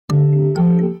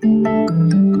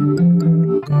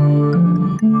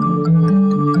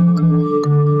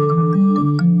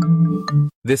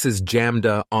This is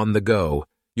JAMDA on the Go,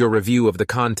 your review of the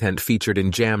content featured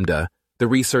in JAMDA, the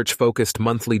research-focused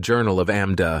monthly journal of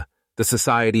AMDA, the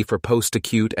Society for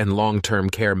Post-Acute and Long-Term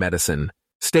Care Medicine.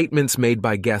 Statements made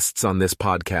by guests on this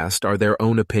podcast are their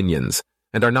own opinions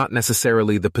and are not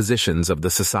necessarily the positions of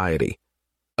the Society.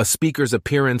 A speaker's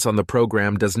appearance on the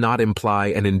program does not imply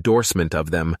an endorsement of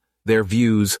them, their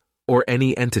views, or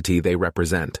any entity they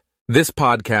represent. This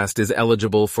podcast is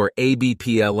eligible for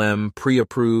ABPLM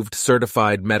pre-approved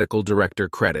certified medical director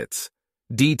credits.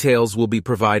 Details will be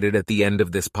provided at the end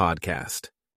of this podcast.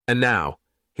 And now,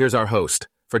 here's our host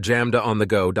for JAMDA on the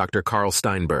Go, Dr. Carl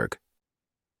Steinberg.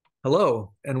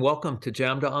 Hello, and welcome to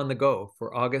JAMDA on the Go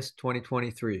for August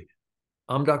 2023.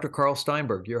 I'm Dr. Carl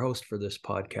Steinberg, your host for this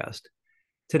podcast.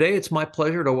 Today, it's my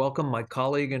pleasure to welcome my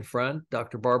colleague and friend,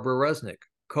 Dr. Barbara Resnick,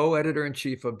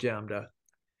 co-editor-in-chief of JAMDA.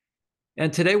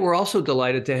 And today, we're also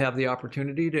delighted to have the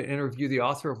opportunity to interview the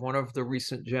author of one of the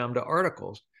recent JAMDA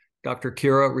articles, Dr.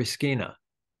 Kira Riskina.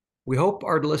 We hope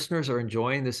our listeners are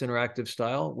enjoying this interactive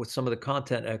style with some of the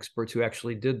content experts who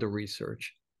actually did the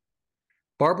research.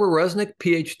 Barbara Resnick,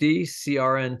 PhD,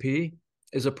 CRNP,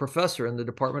 is a professor in the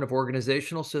Department of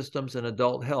Organizational Systems and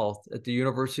Adult Health at the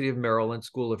University of Maryland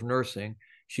School of Nursing.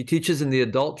 She teaches in the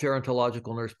Adult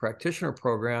Gerontological Nurse Practitioner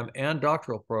Program and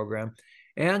Doctoral Program,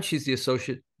 and she's the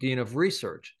Associate Dean of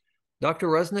Research. Dr.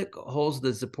 Resnick holds the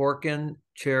Zaporkin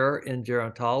Chair in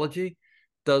Gerontology,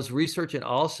 does research in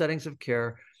all settings of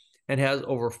care, and has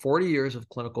over 40 years of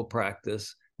clinical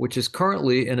practice, which is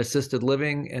currently in assisted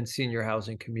living and senior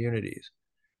housing communities.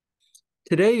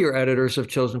 Today, your editors have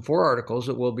chosen 4 articles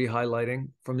that we'll be highlighting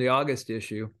from the August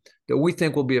issue that we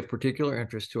think will be of particular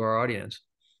interest to our audience.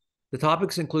 The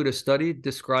topics include a study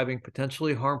describing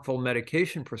potentially harmful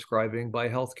medication prescribing by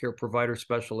healthcare provider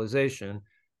specialization,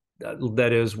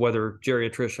 that is, whether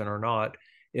geriatrician or not,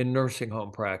 in nursing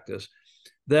home practice.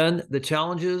 Then the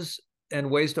challenges and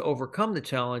ways to overcome the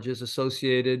challenges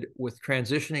associated with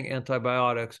transitioning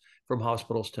antibiotics from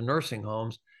hospitals to nursing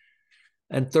homes.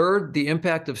 And third, the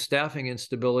impact of staffing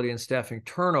instability and staffing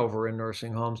turnover in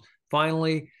nursing homes.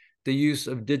 Finally, the use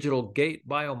of digital gait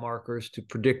biomarkers to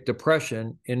predict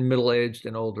depression in middle-aged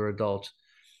and older adults.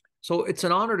 So it's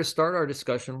an honor to start our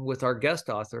discussion with our guest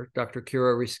author, Dr.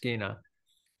 Kira Riskina.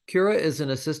 Kira is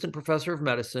an assistant professor of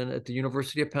medicine at the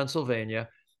University of Pennsylvania,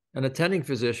 an attending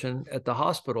physician at the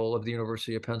Hospital of the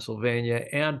University of Pennsylvania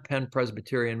and Penn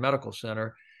Presbyterian Medical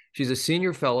Center. She's a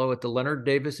senior fellow at the Leonard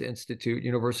Davis Institute,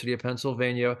 University of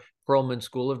Pennsylvania, Perelman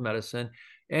School of Medicine,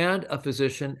 and a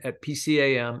physician at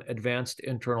PCAM Advanced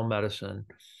Internal Medicine.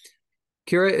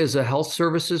 Kira is a health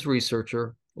services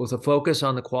researcher with a focus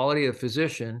on the quality of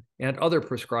physician and other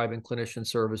prescribing clinician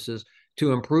services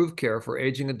to improve care for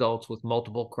aging adults with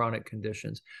multiple chronic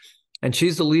conditions. And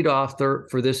she's the lead author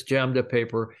for this JAMDA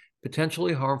paper,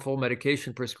 Potentially Harmful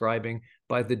Medication Prescribing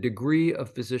by the Degree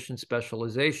of Physician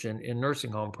Specialization in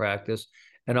Nursing Home Practice,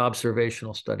 an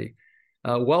Observational Study.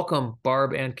 Welcome,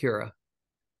 Barb and Kira.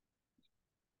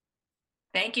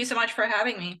 Thank you so much for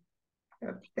having me.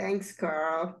 Thanks,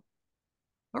 Carl.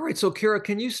 All right, so Kira,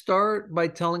 can you start by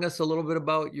telling us a little bit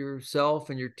about yourself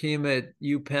and your team at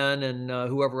UPenn and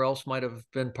whoever else might have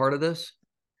been part of this?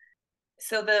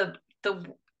 So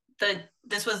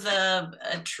this was a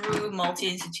true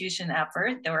multi-institution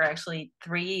effort. There were actually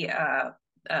 3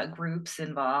 groups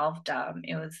involved.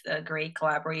 It was a great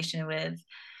collaboration with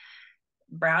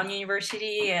Brown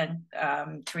University and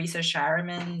Teresa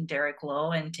Shireman, Derek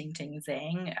Lowe, and Ting Ting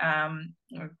Zhang.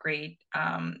 Great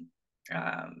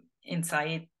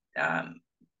insight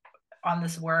on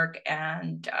this work,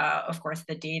 and of course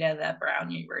the data that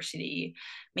Brown University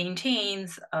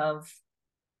maintains of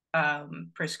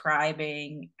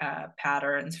prescribing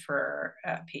patterns for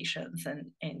patients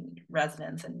and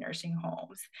residents in nursing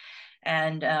homes.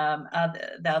 And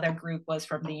the other group was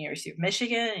from the University of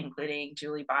Michigan, including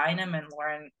Julie Bynum and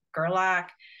Lauren Gerlach.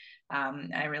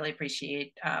 I really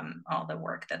appreciate all the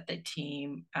work that the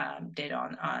team did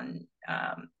on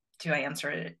to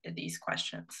answer these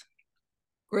questions.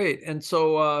 Great. And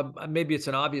so maybe it's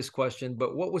an obvious question,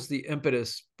 but what was the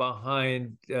impetus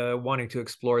behind wanting to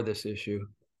explore this issue?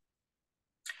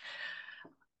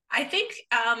 I think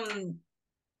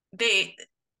the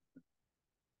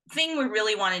thing we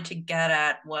really wanted to get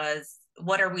at was,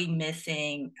 what are we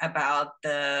missing about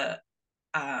the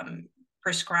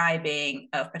prescribing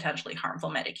of potentially harmful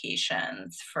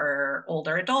medications for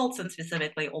older adults, and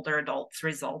specifically older adults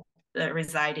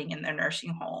residing in their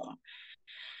nursing home.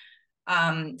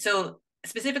 So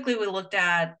specifically, we looked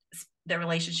at the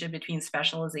relationship between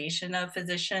specialization of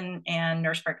physician and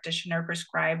nurse practitioner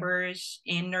prescribers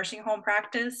in nursing home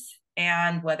practice.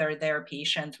 and whether their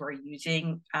patients were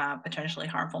using potentially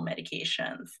harmful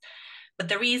medications. But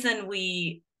the reason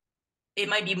it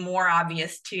might be more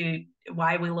obvious to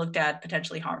why we looked at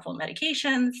potentially harmful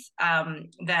medications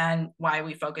than why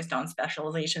we focused on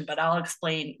specialization, but I'll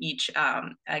explain each,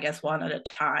 I guess, one at a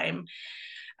time.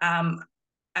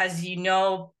 As you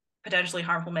know, potentially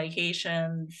harmful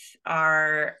medications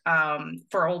are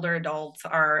for older adults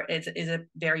is a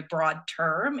very broad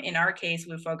term. In our case,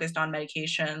 we focused on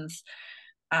medications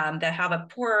that have a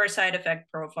poor side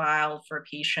effect profile for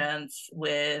patients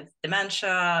with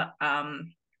dementia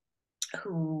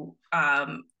who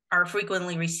are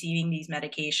frequently receiving these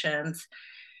medications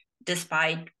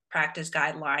despite practice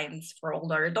guidelines for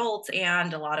older adults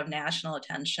and a lot of national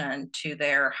attention to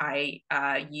their high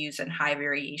use and high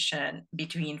variation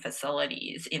between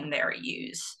facilities in their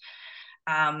use.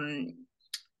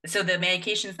 So the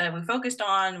medications that we focused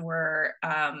on were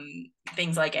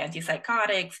things like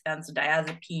antipsychotics,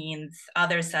 benzodiazepines,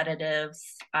 other sedatives,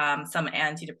 some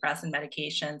antidepressant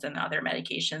medications, and other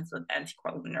medications with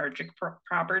anticholinergic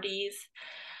properties.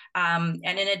 And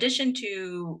in addition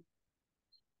to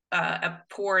a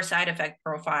poor side effect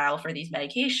profile for these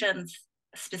medications,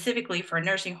 specifically for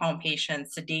nursing home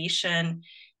patients, sedation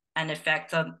and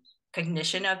effects on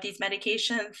cognition of these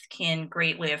medications can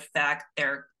greatly affect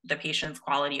the patient's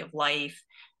quality of life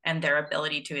and their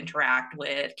ability to interact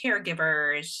with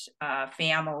caregivers,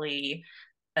 family.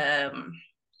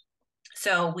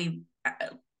 So we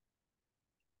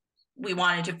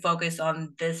wanted to focus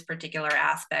on this particular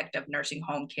aspect of nursing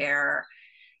home care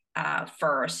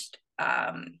first.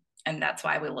 And that's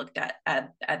why we looked at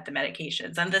the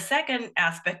medications. And the second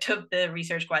aspect of the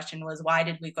research question was, why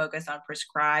did we focus on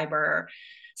prescriber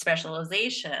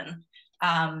specialization?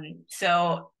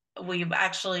 So we've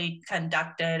actually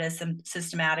conducted a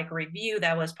systematic review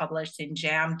that was published in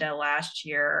JAMDA last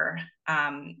year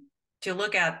to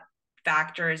look at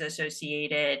factors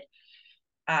associated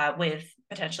with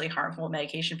potentially harmful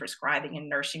medication prescribing in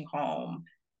nursing home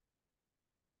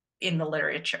in the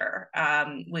literature.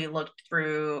 We looked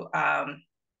through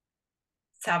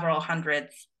several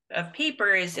hundreds of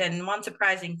papers, and one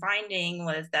surprising finding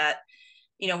was that,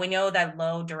 we know that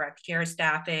low direct care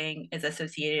staffing is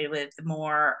associated with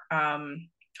more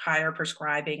higher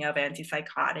prescribing of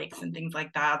antipsychotics and things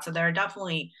like that. So there are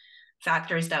definitely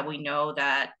factors that we know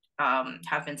that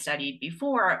have been studied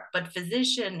before, but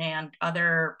physician and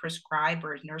other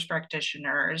prescribers, nurse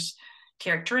practitioners,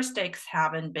 characteristics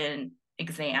haven't been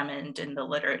examined in the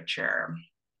literature.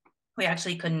 We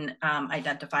actually couldn't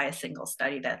identify a single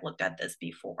study that looked at this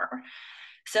before.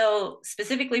 So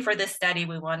specifically for this study,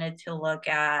 we wanted to look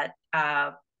at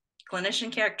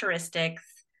clinician characteristics,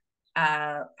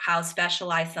 how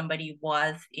specialized somebody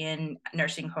was in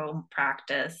nursing home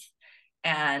practice,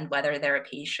 and whether their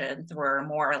patients were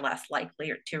more or less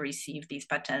likely to receive these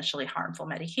potentially harmful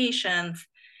medications,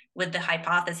 with the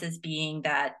hypothesis being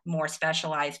that more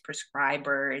specialized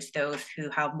prescribers, those who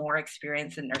have more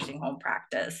experience in nursing home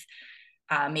practice,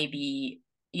 maybe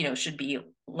should be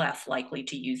less likely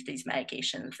to use these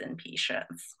medications in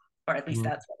patients, or at least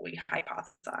that's what we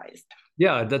hypothesized.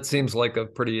 Yeah, that seems like a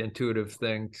pretty intuitive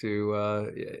thing to,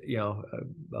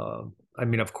 I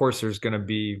mean, of course, there's going to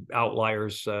be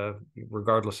outliers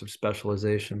regardless of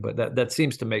specialization, but that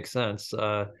seems to make sense.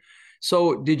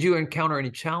 So did you encounter any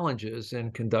challenges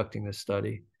in conducting this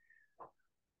study?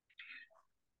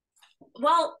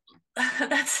 Well,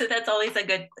 that's always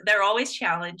there are always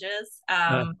challenges.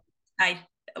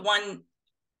 One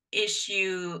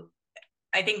issue,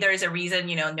 I think there is a reason,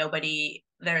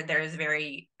 there's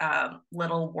very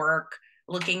little work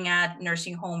looking at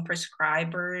nursing home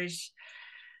prescribers.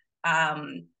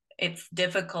 It's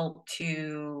difficult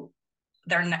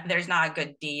there's not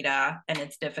good data, and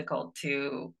it's difficult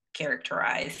to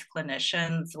characterize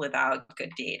clinicians without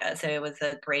good data. So it was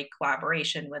a great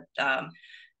collaboration with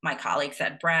my colleagues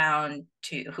at Brown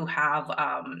who have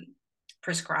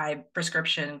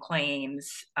prescription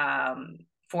claims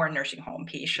for nursing home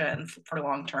patients, for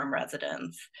long-term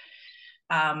residents.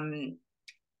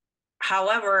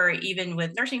 However, even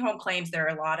with nursing home claims, there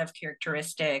are a lot of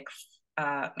characteristics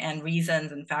and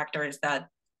reasons and factors that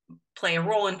play a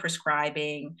role in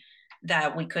prescribing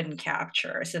that we couldn't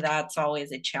capture. So that's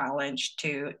always a challenge,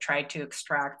 to try to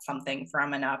extract something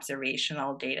from an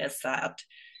observational data set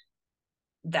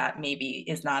that maybe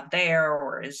is not there,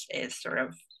 or is sort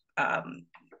of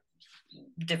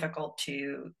difficult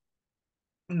to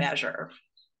measure.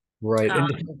 Right.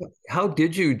 And how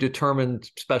did you determine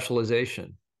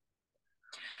specialization?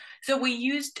 So we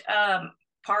used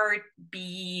Part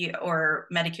B or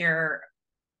Medicare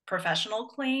professional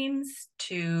claims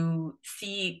to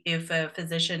see if a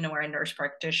physician or a nurse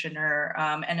practitioner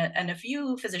and a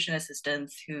few physician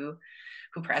assistants who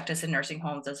practice in nursing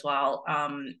homes as well.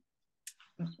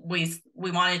 We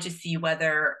wanted to see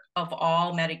whether of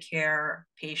all Medicare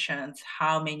patients,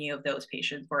 how many of those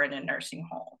patients were in a nursing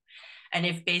home. And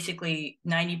if basically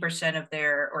 90% of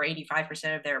their or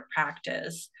 85% of their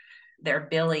practice, their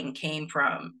billing came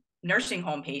from nursing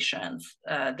home patients,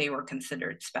 they were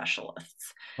considered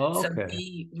specialists. Okay. So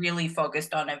we really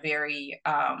focused on a very,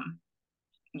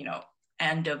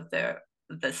 end of the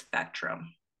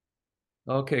spectrum.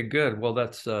 Okay, good. Well,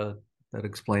 that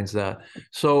explains that.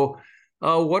 So,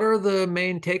 what are the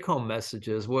main take-home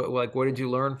messages? What did you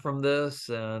learn from this?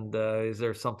 And is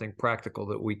there something practical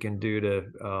that we can do to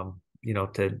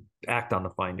to act on the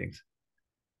findings?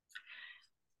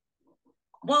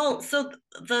 Well, so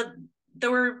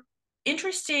there were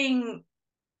interesting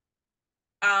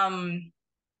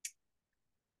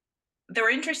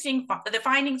the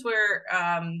findings were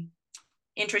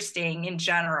interesting in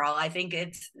general. I think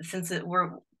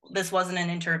this wasn't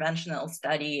an interventional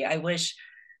study. I wish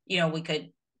we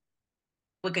could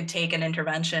take an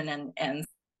intervention and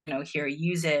here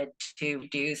use it to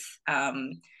reduce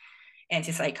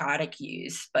antipsychotic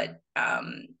use, but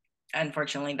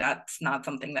unfortunately that's not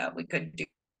something that we could do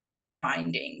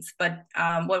findings. But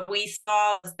what we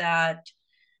saw was that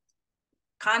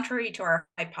contrary to our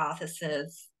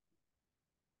hypothesis,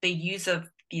 the use of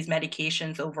these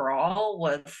medications overall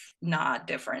was not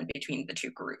different between the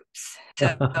two groups.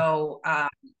 So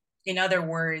in other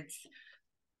words,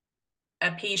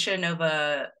 a patient of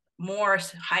a more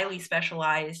highly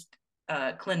specialized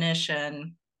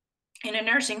clinician in a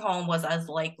nursing home was as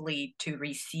likely to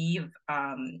receive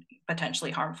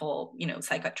potentially harmful,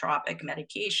 psychotropic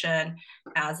medication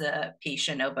as a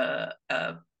patient of a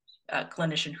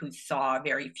clinician who saw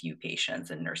very few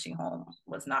patients in nursing home,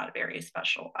 was not very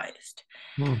specialized.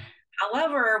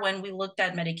 However, when we looked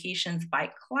at medications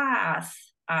by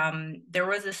class, there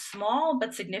was a small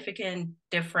but significant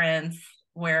difference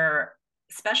where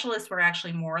specialists were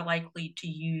actually more likely to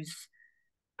use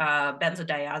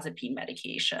benzodiazepine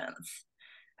medications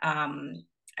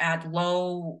at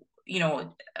low,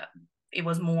 it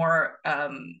was more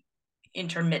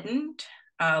intermittent,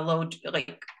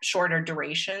 like shorter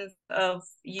durations of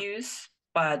use,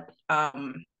 but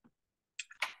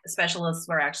specialists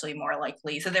were actually more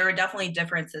likely. So there were definitely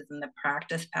differences in the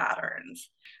practice patterns.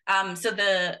 So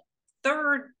the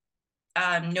third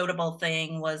notable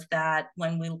thing was that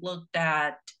when we looked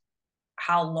at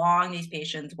how long these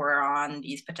patients were on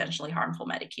these potentially harmful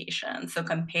medications, so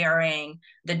comparing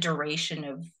the duration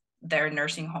of their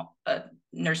nursing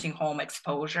home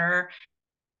exposure,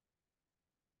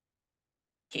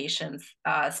 patients,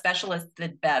 specialists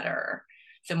did better.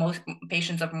 So most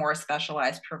patients of more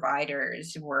specialized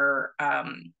providers were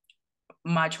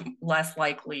much less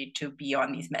likely to be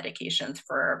on these medications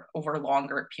for over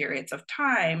longer periods of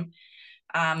time.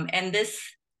 And this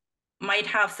might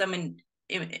have some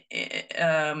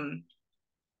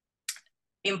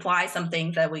imply some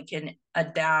things that we can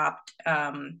adapt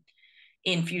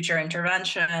in future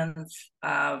interventions.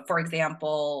 For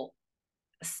example,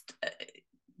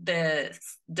 the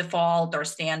default or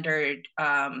standard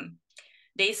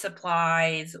day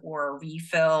supplies or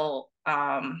refill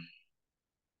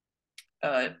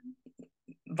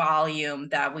volume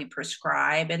that we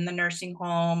prescribe in the nursing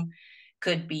home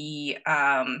could be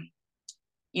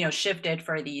shifted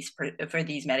for these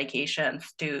medications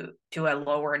to a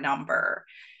lower number.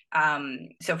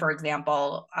 So for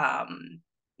example,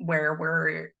 where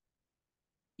we're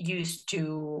used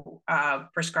to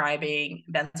prescribing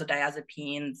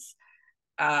benzodiazepines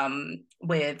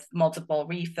with multiple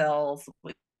refills,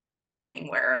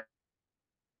 where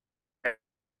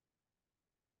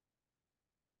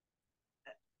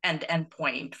and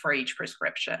endpoint for each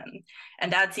prescription.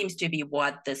 And that seems to be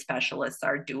what the specialists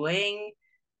are doing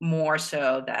more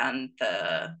so than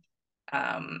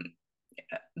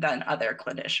than other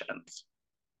clinicians.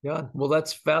 Yeah, well,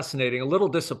 that's fascinating. A little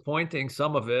disappointing,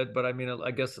 some of it, but I mean, I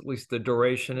guess at least the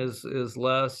duration is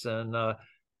less, and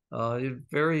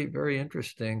very, very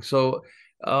interesting. So,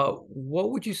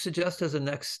 what would you suggest as a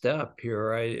next step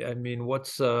here? I mean, what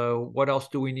else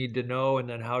do we need to know, and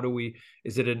then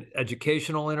is it an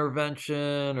educational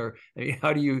intervention, or I mean,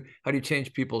 how do you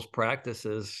change people's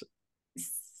practices?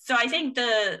 So I think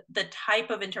the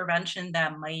type of intervention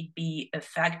that might be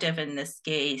effective in this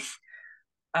case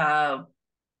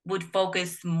would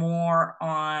focus more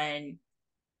on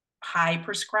high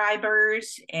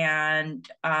prescribers and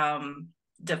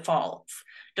defaults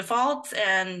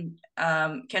and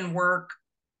can work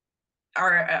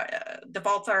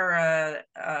defaults are a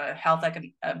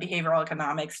behavioral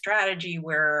economic strategy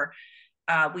where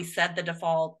we set the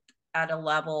default at a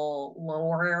level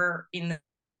lower in the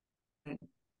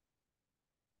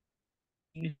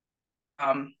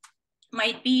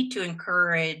might be to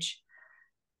encourage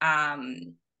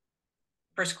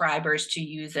prescribers to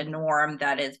use a norm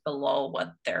that is below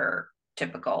what their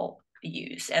typical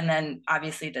use. And then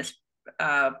obviously this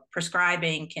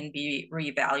prescribing can be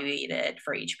reevaluated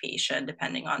for each patient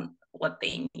depending on what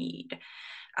they need.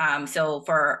 So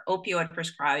for opioid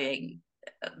prescribing,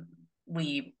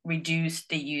 we reduced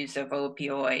the use of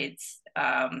opioids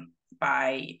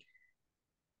by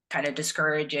kind of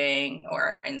discouraging,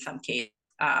 or in some cases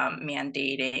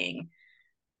mandating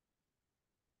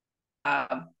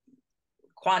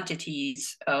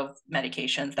quantities of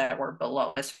medications that were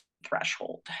below this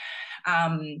threshold.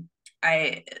 On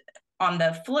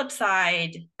the flip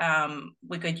side,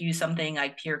 we could use something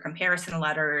like peer comparison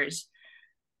letters,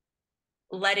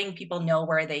 letting people know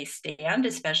where they stand,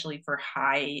 especially for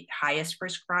highest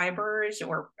prescribers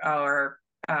or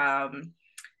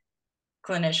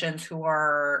clinicians who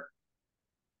are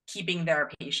keeping their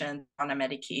patients on a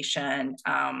medication,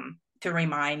 to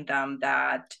remind them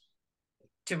that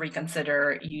to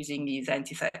reconsider using these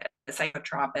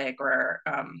antipsychotropic or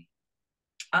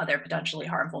other potentially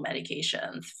harmful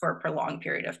medications for a prolonged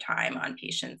period of time on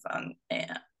patients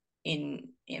in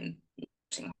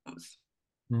nursing homes.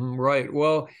 Right.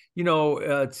 Well,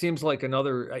 it seems like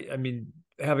another, I mean,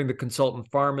 having the consultant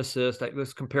pharmacist,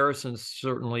 this comparison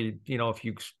certainly,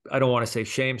 I don't want to say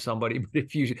shame somebody, but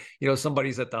if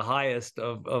somebody's at the highest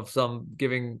of some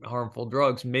giving harmful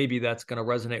drugs, maybe that's going to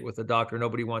resonate with the doctor.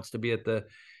 Nobody wants to be at the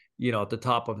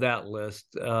top of that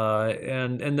list.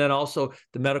 And then also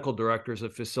the medical directors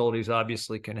of facilities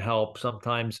obviously can help.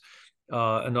 Sometimes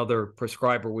another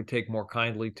prescriber would take more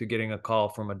kindly to getting a call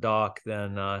from a doc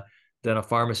than a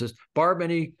pharmacist. Barb,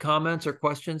 any comments or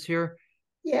questions here?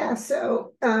 Yeah,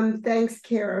 so thanks,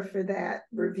 Kara, for that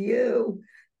review.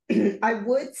 I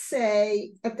would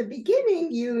say at the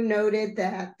beginning, you noted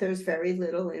that there's very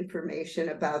little information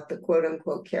about the quote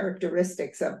unquote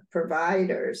characteristics of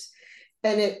providers.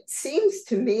 And it seems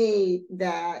to me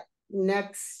that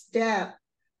next step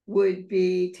would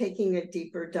be taking a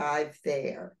deeper dive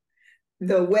there.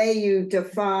 The way you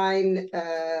define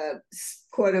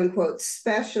quote unquote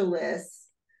specialists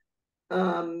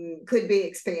could be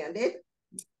expanded.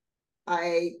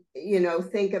 I,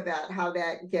 think about how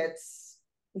that gets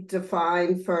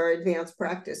defined for advanced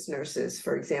practice nurses.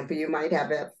 For example, you might have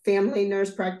a family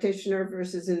nurse practitioner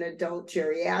versus an adult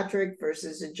geriatric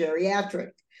versus a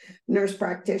geriatric nurse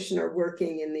practitioner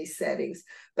working in these settings.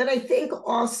 But I think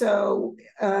also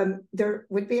there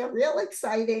would be a real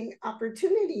exciting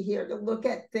opportunity here to look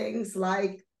at things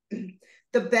like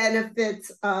the benefits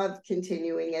of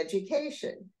continuing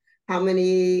education. How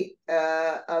many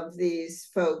of these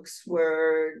folks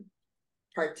were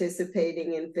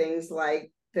participating in things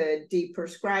like the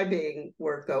deprescribing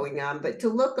work going on, but to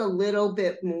look a little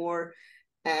bit more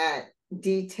at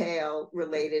detail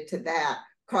related to that.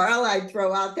 Carl, I'd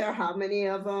throw out there, how many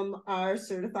of them are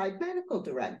certified medical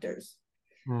directors?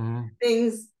 Mm-hmm.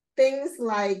 Things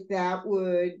like that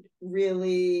would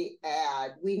really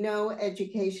add. We know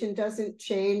education doesn't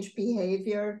change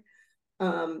behavior.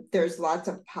 There's lots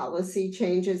of policy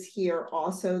changes here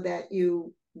also that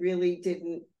you really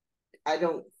didn't, I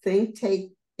don't think,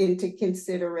 take into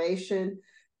consideration,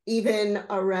 even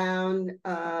around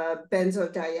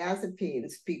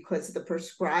benzodiazepines, because the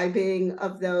prescribing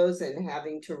of those and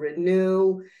having to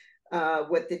renew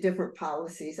what the different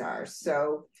policies are.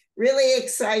 So really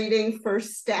exciting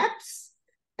first steps,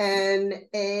 and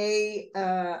I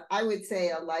would say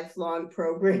a lifelong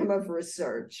program of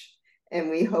research. And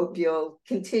we hope you'll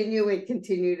continue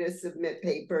to submit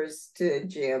papers to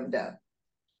JAMDA.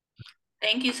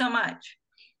 Thank you so much.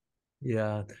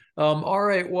 Yeah. All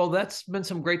right. Well, that's been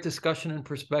some great discussion and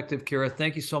perspective, Kira.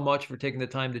 Thank you so much for taking the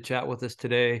time to chat with us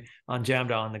today on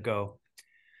JAMDA on the Go.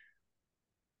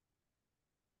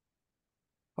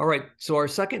 All right. So our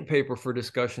second paper for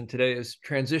discussion today is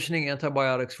Transitioning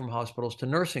Antibiotics from Hospitals to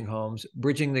Nursing Homes,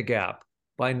 Bridging the Gap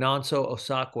by Nonso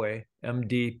Osakwe,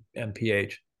 MD,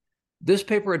 MPH. This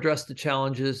paper addressed the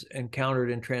challenges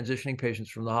encountered in transitioning patients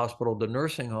from the hospital to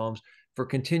nursing homes for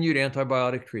continued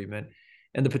antibiotic treatment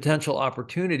and the potential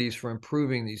opportunities for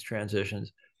improving these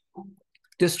transitions.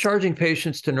 Discharging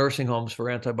patients to nursing homes for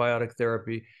antibiotic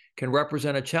therapy can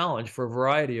represent a challenge for a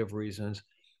variety of reasons.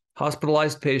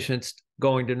 Hospitalized patients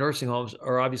going to nursing homes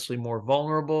are obviously more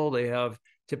vulnerable. They have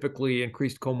typically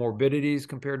increased comorbidities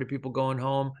compared to people going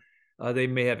home. They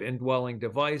may have indwelling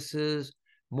devices,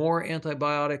 more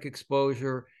antibiotic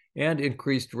exposure, and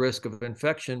increased risk of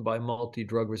infection by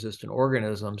multi-drug resistant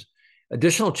organisms.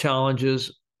 Additional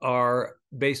challenges are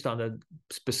based on the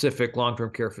specific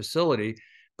long-term care facility,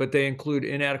 but they include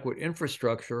inadequate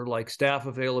infrastructure like staff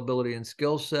availability and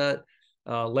skill set,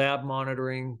 lab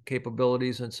monitoring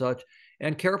capabilities and such,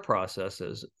 and care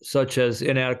processes such as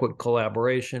inadequate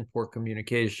collaboration, poor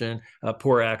communication,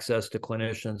 poor access to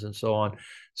clinicians, and so on.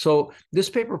 So this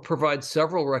paper provides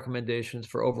several recommendations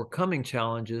for overcoming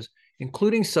challenges,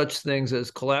 including such things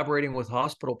as collaborating with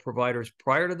hospital providers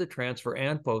prior to the transfer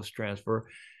and post-transfer,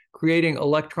 creating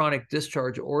electronic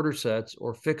discharge order sets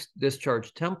or fixed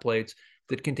discharge templates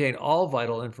that contain all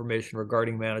vital information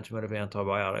regarding management of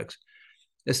antibiotics,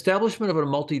 establishment of a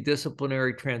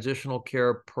multidisciplinary transitional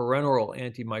care parenteral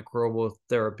antimicrobial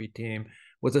therapy team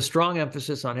with a strong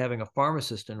emphasis on having a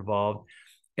pharmacist involved,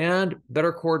 and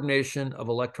better coordination of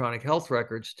electronic health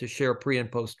records to share pre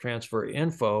and post-transfer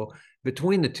info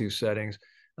between the two settings.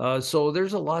 So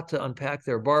there's a lot to unpack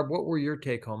there. Barb, what were your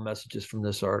take-home messages from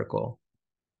this article?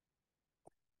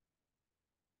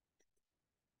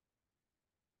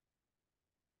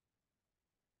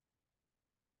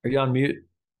 Are you on mute?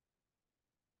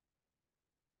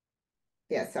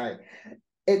 Yeah, sorry.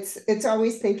 It's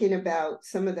always thinking about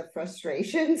some of the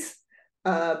frustrations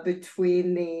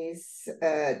between these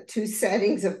two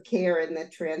settings of care and the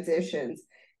transitions.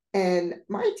 And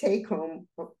my take home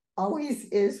always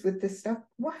is with this stuff,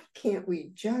 why can't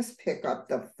we just pick up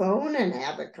the phone and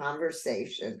have a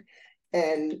conversation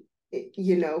and,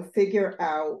 figure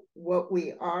out what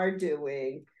we are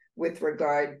doing with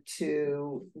regard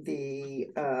to the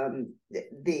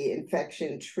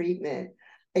infection treatment?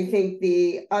 I think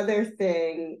the other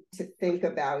thing to think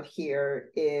about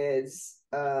here is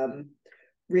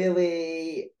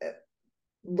really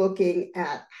looking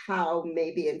at how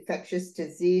maybe infectious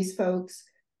disease folks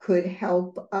could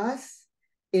help us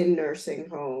in nursing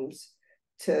homes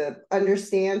to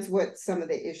understand what some of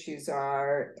the issues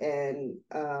are and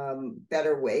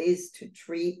better ways to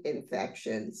treat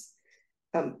infections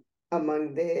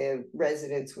among the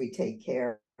residents we take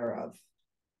care of.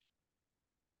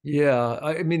 Yeah,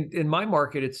 I mean, in my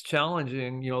market, it's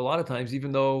challenging, a lot of times,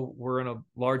 even though we're in a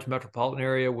large metropolitan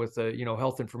area with a,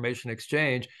 health information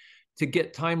exchange, to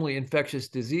get timely infectious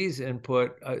disease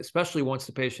input, especially once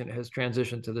the patient has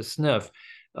transitioned to the SNF.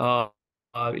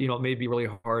 It may be really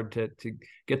hard to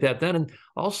get that then. And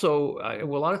also, a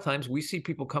lot of times we see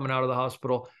people coming out of the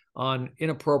hospital on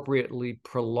inappropriately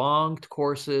prolonged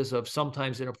courses of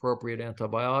sometimes inappropriate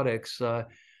antibiotics. But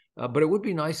it would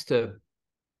be nice to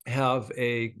have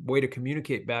a way to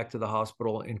communicate back to the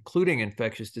hospital, including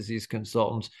infectious disease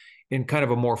consultants, in kind of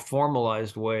a more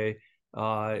formalized way.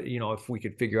 If we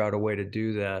could figure out a way to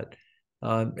do that.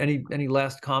 Any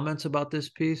last comments about this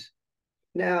piece?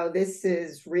 No, this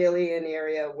is really an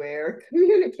area where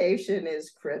communication is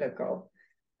critical.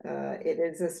 It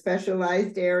is a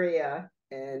specialized area,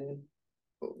 and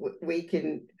we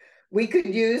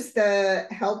could use the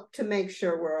help to make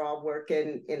sure we're all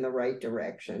working in the right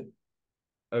direction.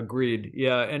 Agreed.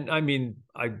 Yeah. And I mean,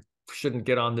 I shouldn't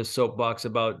get on this soapbox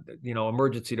about,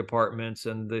 emergency departments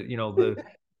and the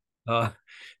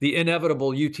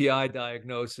inevitable UTI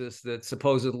diagnosis that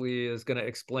supposedly is going to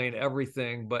explain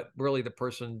everything, but really the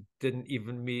person didn't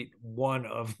even meet one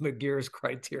of McGear's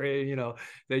criteria.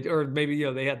 Or maybe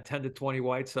they had 10 to 20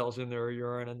 white cells in their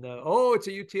urine, and it's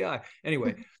a UTI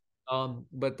anyway.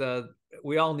 But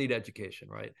we all need education,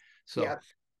 right? So. Yeah.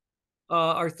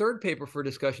 Our third paper for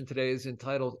discussion today is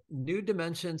entitled New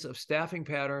Dimensions of Staffing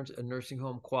Patterns and Nursing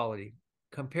Home Quality,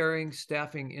 Comparing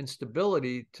Staffing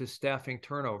Instability to Staffing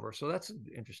Turnover. So that's an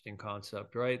interesting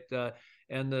concept, right?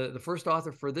 And the first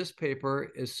author for this paper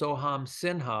is Soham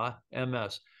Sinha,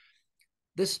 MS.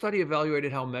 This study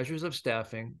evaluated how measures of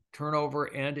staffing, turnover,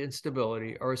 and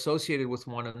instability are associated with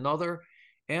one another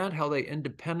and how they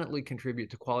independently contribute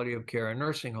to quality of care in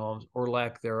nursing homes or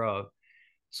lack thereof.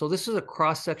 So this is a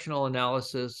cross-sectional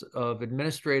analysis of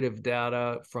administrative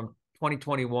data from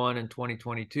 2021 and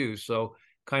 2022. So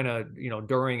kind of,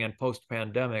 during and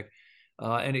post-pandemic.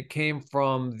 And it came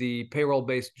from the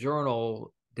payroll-based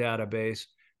journal database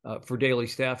for daily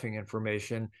staffing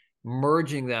information,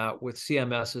 merging that with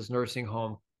CMS's Nursing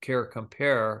Home Care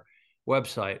Compare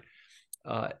website.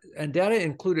 And data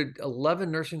included 11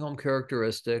 nursing home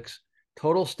characteristics,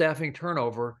 total staffing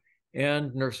turnover,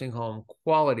 and nursing home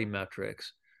quality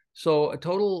metrics. So a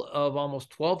total of almost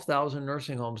 12,000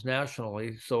 nursing homes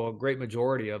nationally, so a great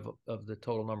majority of the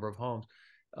total number of homes,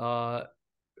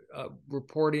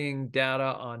 reporting data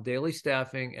on daily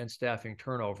staffing and staffing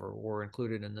turnover were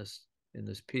included in this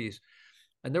piece.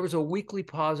 And there was a weekly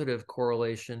positive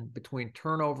correlation between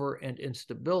turnover and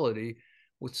instability,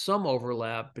 with some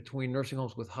overlap between nursing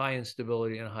homes with high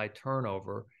instability and high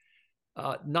turnover.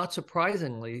 Not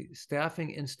surprisingly,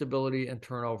 staffing instability and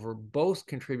turnover both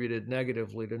contributed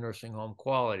negatively to nursing home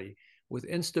quality, with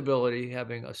instability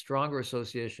having a stronger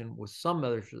association with some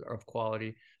measures of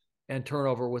quality and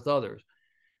turnover with others.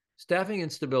 Staffing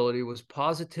instability was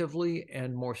positively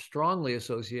and more strongly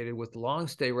associated with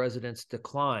long-stay residents'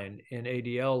 decline in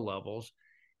ADL levels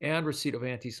and receipt of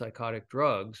antipsychotic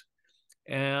drugs,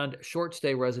 and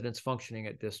short-stay residents functioning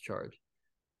at discharge.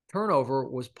 Turnover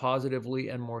was positively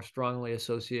and more strongly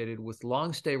associated with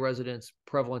long-stay residents'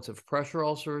 prevalence of pressure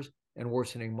ulcers and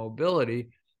worsening mobility,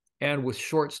 and with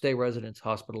short-stay residents'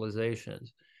 hospitalizations.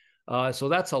 So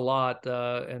that's a lot,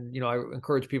 and I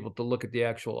encourage people to look at the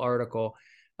actual article.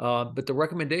 But the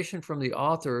recommendation from the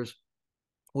authors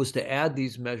was to add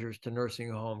these measures to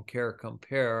Nursing Home Care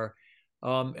Compare.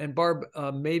 And Barb,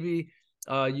 maybe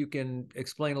you can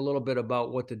explain a little bit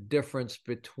about what the difference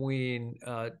between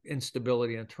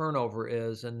instability and turnover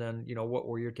is, and then, what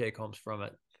were your take homes from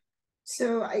it?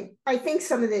 So I think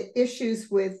some of the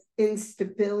issues with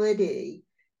instability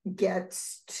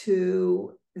gets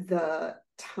to the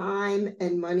time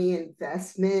and money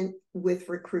investment with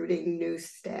recruiting new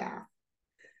staff.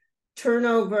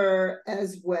 Turnover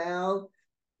as well,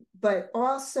 but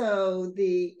also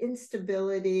the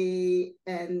instability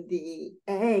and the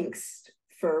angst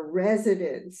for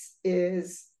residents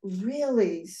is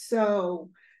really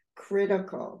so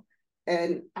critical.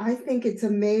 And I think it's a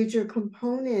major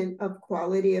component of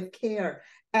quality of care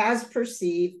as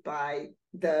perceived by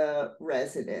the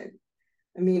resident.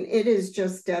 I mean, it is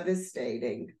just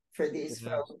devastating for these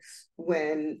folks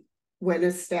when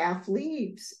a staff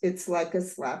leaves. It's like a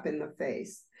slap in the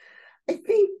face. I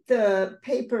think the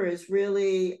paper is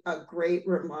really a great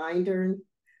reminder,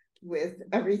 with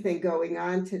everything going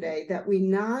on today, that we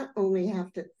not only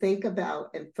have to think about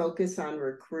and focus on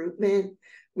recruitment,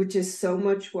 which is so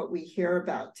much what we hear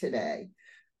about today,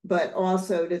 but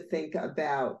also to think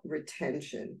about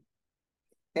retention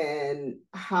and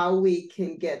how we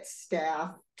can get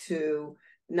staff to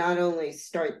not only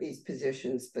start these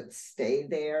positions, but stay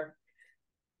there,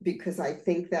 because I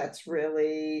think that's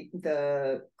really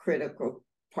the critical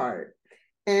part.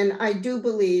 And I do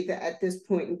believe that at this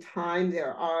point in time,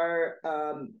 there are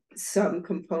some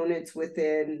components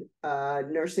within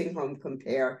Nursing Home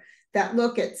Compare that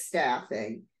look at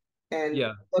staffing and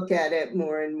look at it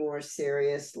more and more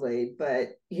seriously. But,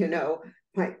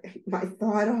 my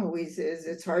thought always is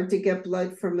it's hard to get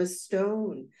blood from a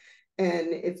stone.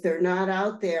 And if they're not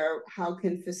out there, how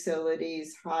can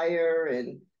facilities hire?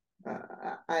 And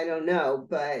I don't know,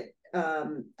 but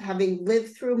having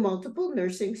lived through multiple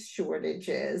nursing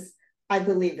shortages, I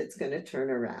believe it's going to turn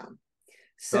around.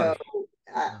 So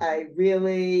I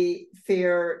really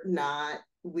fear not.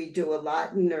 We do a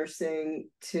lot in nursing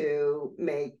to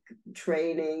make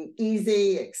training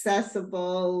easy,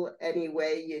 accessible, any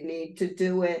way you need to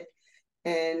do it.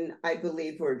 And I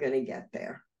believe we're going to get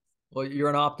there. Well, you're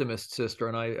an optimist, sister,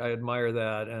 and I admire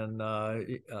that. And,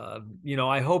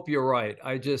 I hope you're right.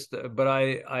 But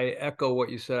I echo what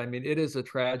you said. I mean, it is a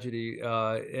tragedy.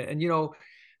 Back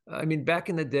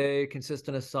in the day,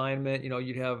 consistent assignment,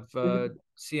 you'd have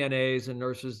CNAs and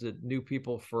nurses that knew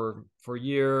people for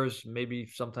years, maybe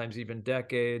sometimes even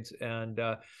decades. And,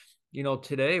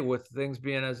 today, with things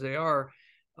being as they are,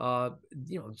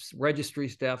 registry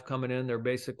staff coming in, they're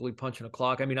basically punching a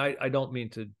clock. I mean, I don't mean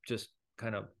to just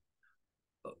kind of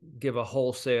give a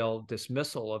wholesale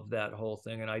dismissal of that whole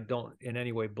thing, and I don't in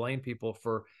any way blame people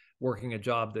for working a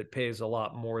job that pays a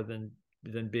lot more than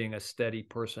being a steady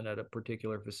person at a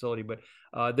particular facility. But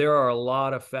there are a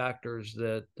lot of factors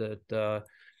that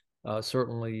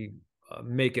certainly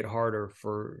make it harder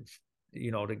for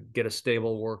to get a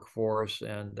stable workforce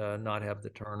and not have the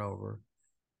turnover.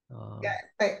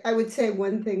 I would say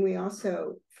one thing we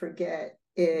also forget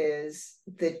is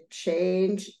the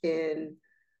change in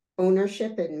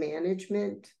ownership and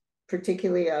management,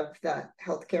 particularly of the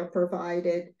healthcare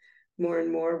provided. More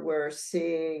and more we're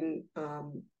seeing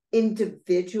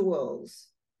individuals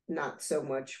not so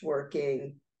much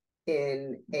working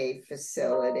in a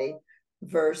facility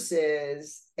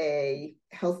versus a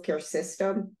healthcare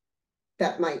system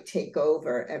that might take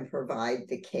over and provide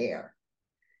the care.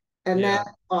 And that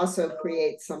also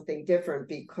creates something different,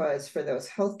 because for those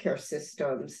healthcare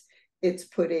systems, it's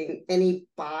putting any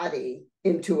body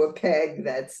into a peg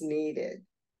that's needed.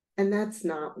 And that's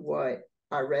not what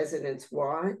our residents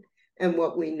want and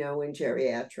what we know in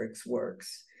geriatrics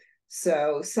works.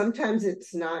 So sometimes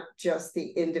it's not just the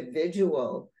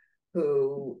individual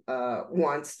who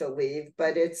wants to leave,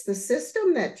 but it's the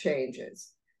system that changes.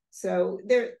 So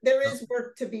there is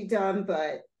work to be done,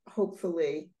 but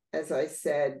hopefully, as I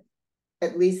said,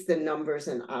 at least the numbers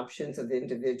and options of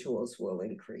individuals will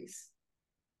increase.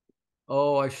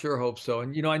 Oh, I sure hope so.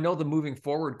 And, I know the Moving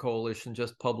Forward Coalition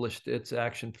just published its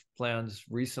action plans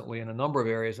recently in a number of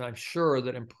areas. And I'm sure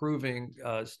that improving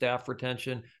staff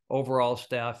retention, overall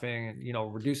staffing,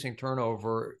 and, reducing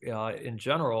turnover in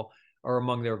general are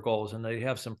among their goals. And they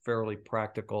have some fairly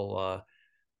practical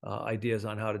ideas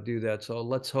on how to do that. So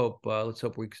let's hope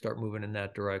we can start moving in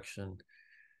that direction.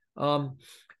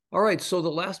 All right, so the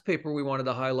last paper we wanted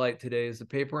to highlight today is the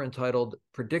paper entitled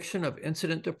Prediction of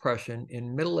Incident Depression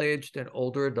in Middle-Aged and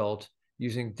Older Adults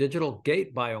Using Digital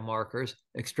Gait Biomarkers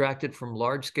Extracted from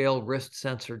Large-Scale Wrist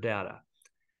Sensor Data.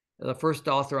 The first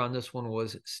author on this one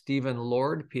was Stephen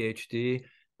Lord, PhD,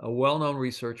 a well-known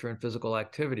researcher in physical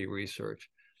activity research.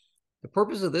 The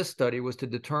purpose of this study was to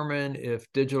determine if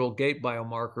digital gait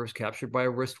biomarkers captured by a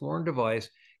wrist-worn device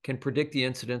can predict the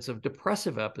incidence of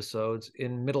depressive episodes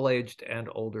in middle-aged and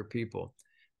older people.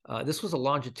 This was a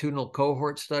longitudinal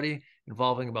cohort study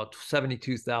involving about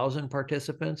 72,000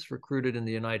 participants recruited in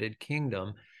the United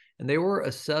Kingdom, and they were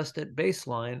assessed at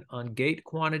baseline on gait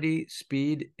quantity,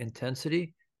 speed,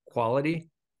 intensity, quality,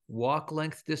 walk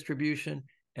length distribution,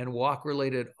 and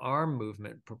walk-related arm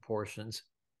movement proportions.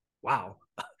 Wow.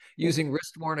 Using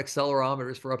wrist-worn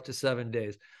accelerometers for up to 7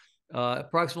 days.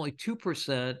 Approximately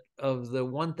 2% of the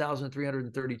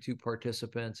 1,332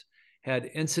 participants had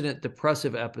incident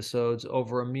depressive episodes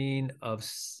over a mean of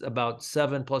about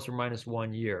 7 plus or minus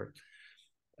 1 year.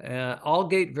 All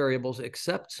gait variables,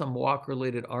 except some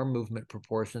walk-related arm movement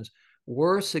proportions,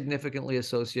 were significantly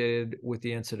associated with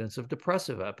the incidence of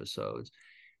depressive episodes.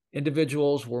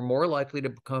 Individuals were more likely to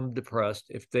become depressed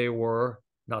if they were,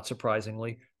 not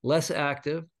surprisingly, less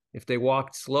active, if they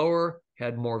walked slower,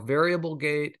 had more variable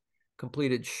gait,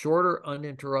 completed shorter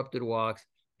uninterrupted walks,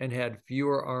 and had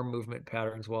fewer arm movement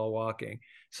patterns while walking.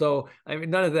 So,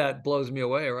 none of that blows me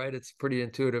away, right? It's pretty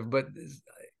intuitive. But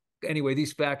anyway,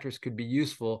 these factors could be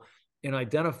useful in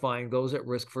identifying those at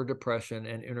risk for depression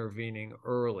and intervening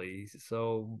early.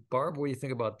 So, Barb, what do you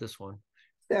think about this one?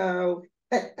 So,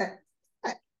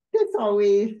 this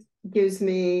always gives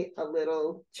me a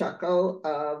little chuckle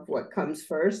of what comes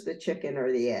first, the chicken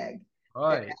or the egg.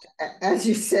 Right. As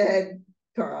you said,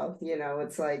 Carl,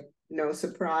 it's like no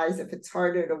surprise if it's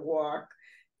harder to walk,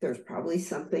 there's probably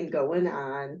something going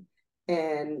on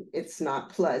and it's not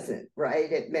pleasant,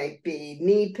 right? It may be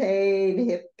knee pain,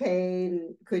 hip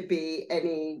pain, could be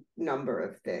any number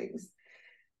of things.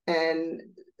 And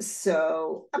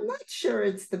so I'm not sure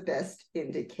it's the best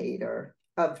indicator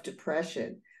of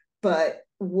depression, but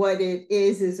what it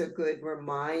is a good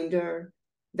reminder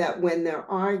that when there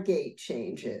are gait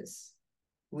changes,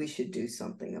 we should do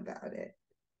something about it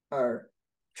or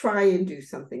try and do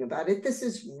something about it. This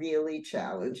is really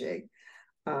challenging,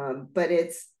 but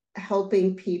it's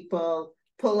helping people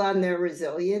pull on their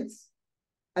resilience,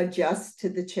 adjust to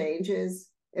the changes.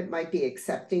 It might be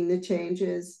accepting the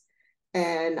changes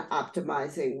and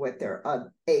optimizing what they're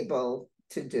able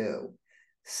to do.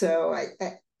 So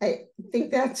I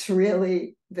think that's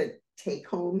really the take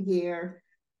home here.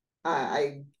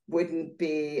 I wouldn't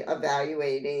be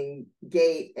evaluating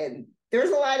gait, and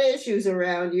there's a lot of issues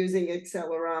around using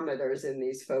accelerometers in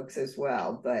these folks as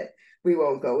well, but we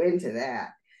won't go into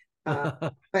that.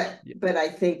 But I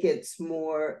think it's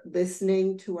more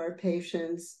listening to our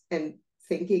patients and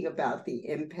thinking about the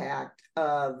impact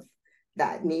of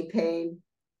that knee pain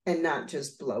and not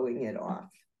just blowing it off.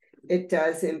 It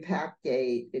does impact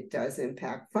gait, it does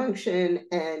impact function,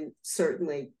 and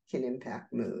certainly can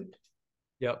impact mood.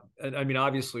 Yep. And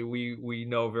obviously we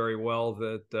know very well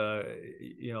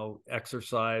that,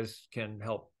 exercise can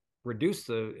help reduce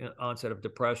the onset of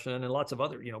depression and lots of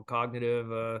other,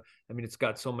 cognitive, it's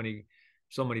got so many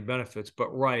benefits, but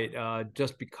right.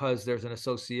 Just because there's an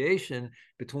association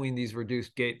between these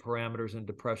reduced gait parameters and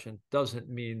depression doesn't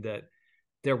mean that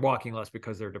they're walking less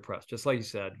because they're depressed. Just like you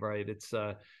said, right. It's,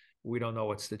 we don't know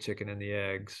what's the chicken and the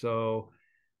egg. So,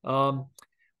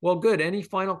 well, good. Any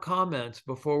final comments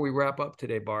before we wrap up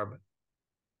today, Barb?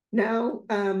 No,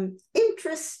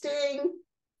 interesting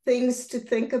things to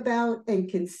think about and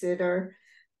consider,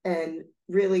 and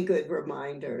really good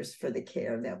reminders for the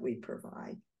care that we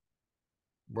provide.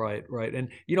 Right. And,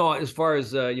 as far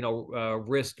as,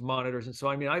 wrist monitors. And so,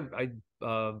 I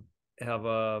have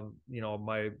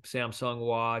my Samsung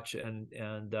watch and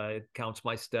it counts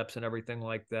my steps and everything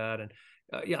like that. And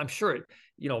I'm sure it,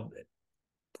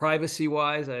 privacy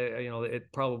wise, it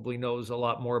probably knows a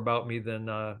lot more about me than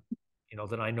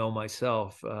I know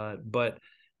myself. But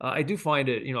I do find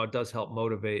it, it does help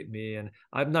motivate me, and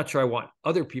I'm not sure I want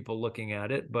other people looking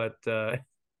at it, but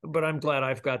but I'm glad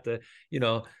I've got the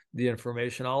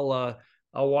information. I'll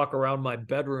walk around my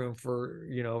bedroom for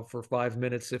 5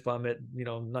 minutes if I'm at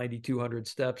 9,200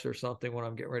 steps or something when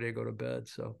I'm getting ready to go to bed.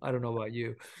 So I don't know about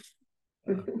you.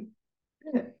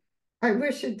 I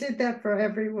wish it did that for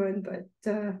everyone, but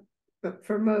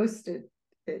for most it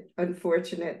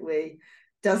unfortunately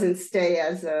doesn't stay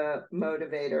as a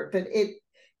motivator. But it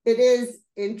is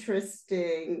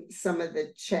interesting, some of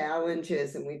the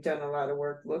challenges, and we've done a lot of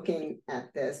work looking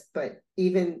at this, but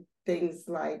even things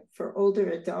like for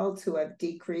older adults who have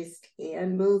decreased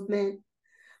hand movement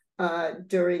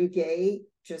during gait,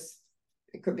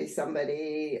 it could be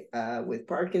somebody with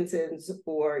Parkinson's,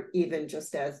 or even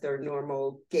just as their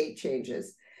normal gait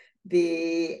changes.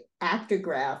 The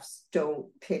actigraphs don't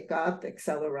pick up,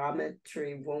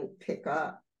 accelerometry won't pick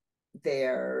up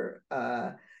their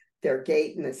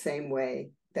gait in the same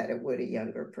way that it would a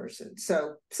younger person.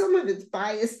 So some of it's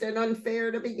biased and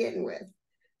unfair to begin with.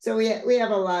 So we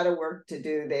have a lot of work to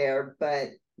do there, but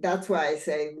that's why I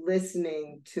say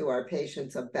listening to our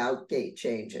patients about gait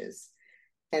changes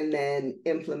and then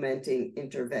implementing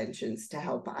interventions to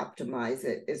help optimize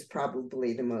it is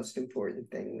probably the most important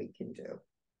thing we can do.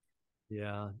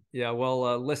 Yeah.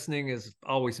 Well, listening is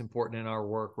always important in our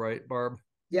work, right, Barb?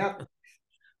 Yep.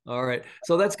 All right.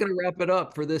 So that's going to wrap it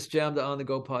up for this JAMDA On The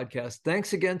Go podcast.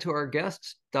 Thanks again to our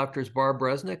guests, Doctors Barb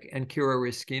Resnick and Kira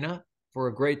Riskina, for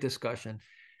a great discussion.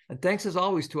 And thanks as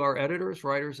always to our editors,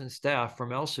 writers, and staff from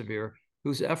Elsevier,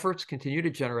 whose efforts continue to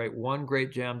generate one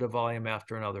great JAMDA volume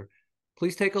after another.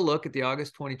 Please take a look at the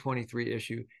August 2023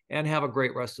 issue and have a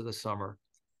great rest of the summer.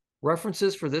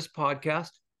 References for this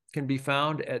podcast can be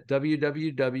found at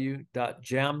www.jamda,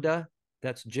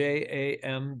 that's JAMDA.com.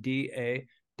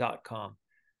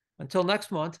 Until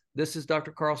next month, this is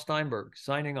Dr. Carl Steinberg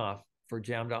signing off for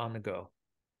JAMDA On The Go.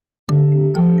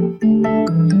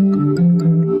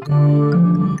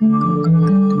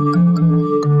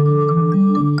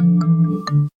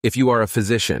 If you are a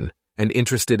physician and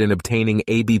interested in obtaining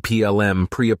ABPLM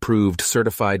pre-approved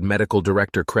certified medical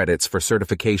director credits for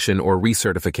certification or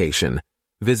recertification,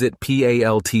 visit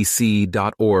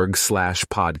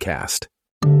paltc.org/podcast.